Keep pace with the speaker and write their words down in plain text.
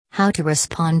How to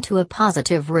respond to a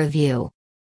positive review.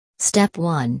 Step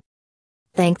 1.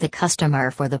 Thank the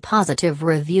customer for the positive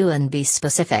review and be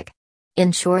specific.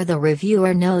 Ensure the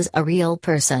reviewer knows a real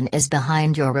person is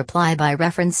behind your reply by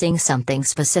referencing something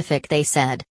specific they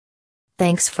said.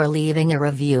 Thanks for leaving a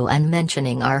review and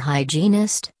mentioning our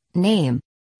hygienist name.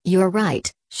 You're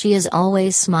right, she is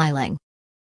always smiling.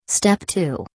 Step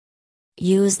 2.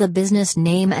 Use the business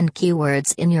name and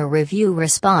keywords in your review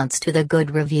response to the good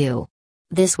review.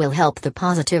 This will help the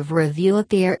positive review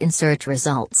appear in search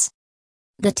results.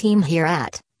 The team here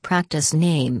at Practice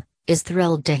Name is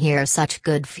thrilled to hear such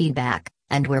good feedback,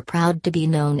 and we're proud to be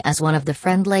known as one of the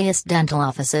friendliest dental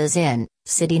offices in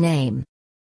City Name.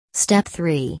 Step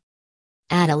 3.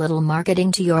 Add a little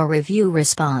marketing to your review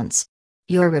response.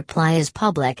 Your reply is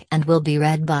public and will be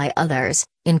read by others,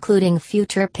 including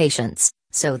future patients,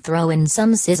 so throw in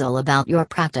some sizzle about your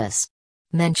practice.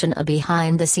 Mention a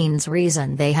behind-the-scenes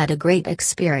reason they had a great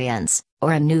experience,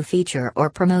 or a new feature or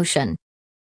promotion.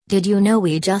 Did you know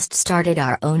we just started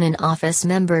our own in-office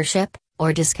membership,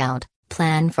 or discount,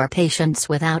 plan for patients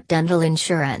without dental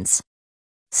insurance?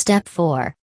 Step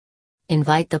 4.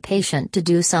 Invite the patient to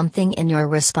do something in your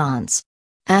response.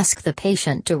 Ask the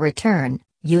patient to return,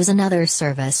 use another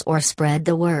service or spread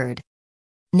the word.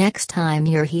 Next time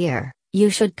you're here, you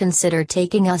should consider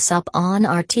taking us up on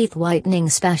our teeth whitening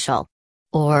special.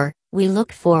 Or, we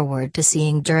look forward to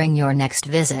seeing during your next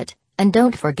visit, and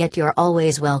don't forget you're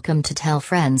always welcome to tell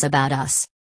friends about us.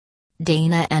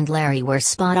 Dana and Larry were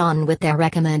spot on with their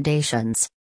recommendations.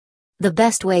 The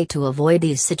best way to avoid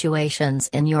these situations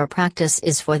in your practice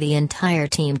is for the entire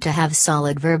team to have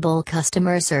solid verbal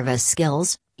customer service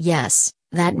skills. Yes,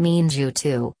 that means you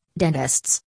too,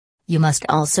 dentists. You must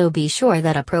also be sure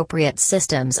that appropriate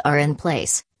systems are in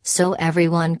place, so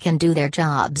everyone can do their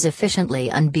jobs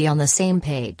efficiently and be on the same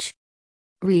page.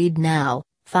 Read now,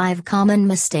 5 common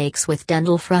mistakes with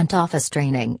dental front office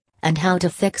training, and how to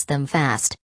fix them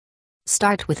fast.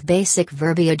 Start with basic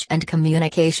verbiage and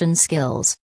communication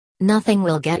skills. Nothing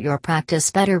will get your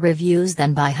practice better reviews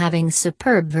than by having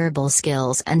superb verbal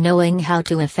skills and knowing how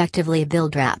to effectively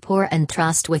build rapport and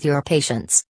trust with your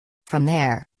patients. From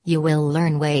there, you will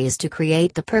learn ways to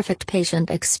create the perfect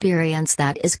patient experience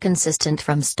that is consistent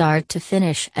from start to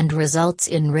finish and results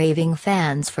in raving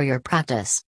fans for your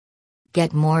practice.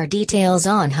 Get more details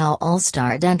on how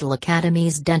All-Star Dental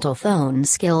Academy's Dental Phone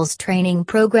Skills Training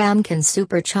Program can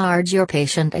supercharge your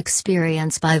patient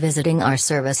experience by visiting our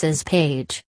services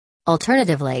page.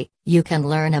 Alternatively, you can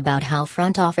learn about how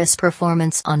front office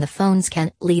performance on the phones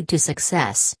can lead to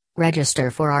success.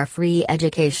 Register for our free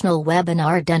educational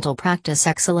webinar Dental Practice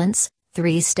Excellence,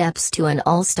 3 Steps to an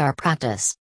All-Star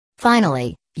Practice.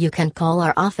 Finally, you can call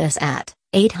our office at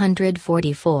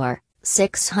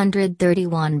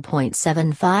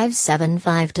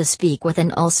 844-631.7575 to speak with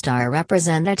an All-Star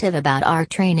representative about our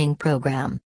training program.